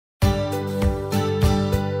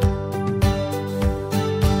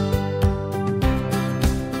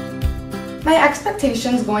My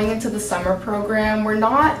expectations going into the summer program were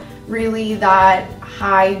not really that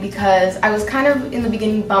high because I was kind of in the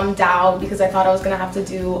beginning bummed out because I thought I was going to have to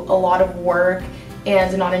do a lot of work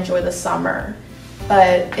and not enjoy the summer.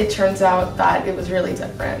 But it turns out that it was really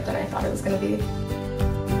different than I thought it was going to be.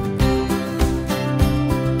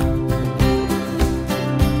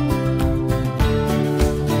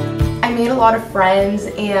 I made a lot of friends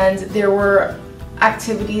and there were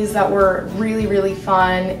activities that were really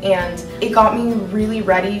fun, and it got me really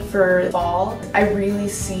ready for fall. I really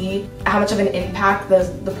see how much of an impact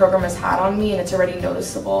the program has had on me, and it's already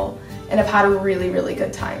noticeable, and I've had a really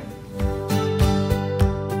good time.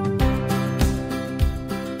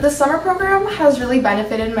 The summer program has really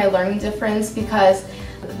benefited my learning difference because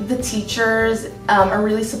the teachers are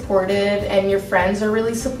really supportive and your friends are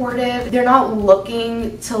really supportive. They're not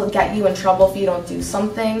looking to get you in trouble if you don't do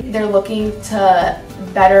something. They're looking to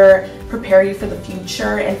better prepare you for the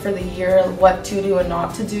future and for the year, what to do and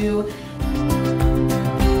not to do.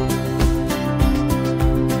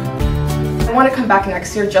 I want to come back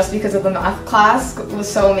next year just because of the math class. It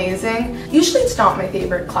was so amazing. Usually it's not my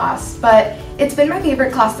favorite class, but it's been my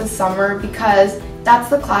favorite class this summer because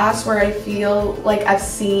that's the class where I feel like I've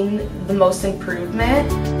seen the most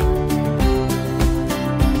improvement.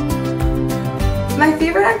 My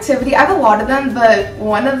favorite activity, I have a lot of them, but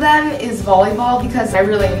one of them is volleyball because I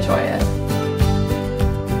really enjoy it.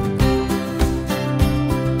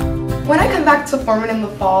 When I come back to Foreman in the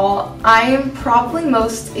fall, I am probably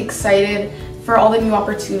most excited for all the new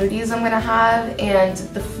opportunities I'm going to have and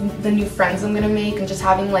the new friends I'm going to make and just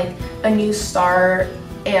having like a new start.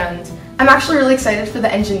 And I'm actually really excited for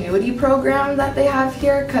the Ingenuity program that they have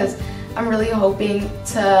here because I'm really hoping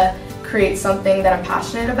to create something that I'm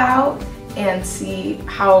passionate about and see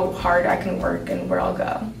how hard I can work and where I'll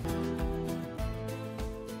go.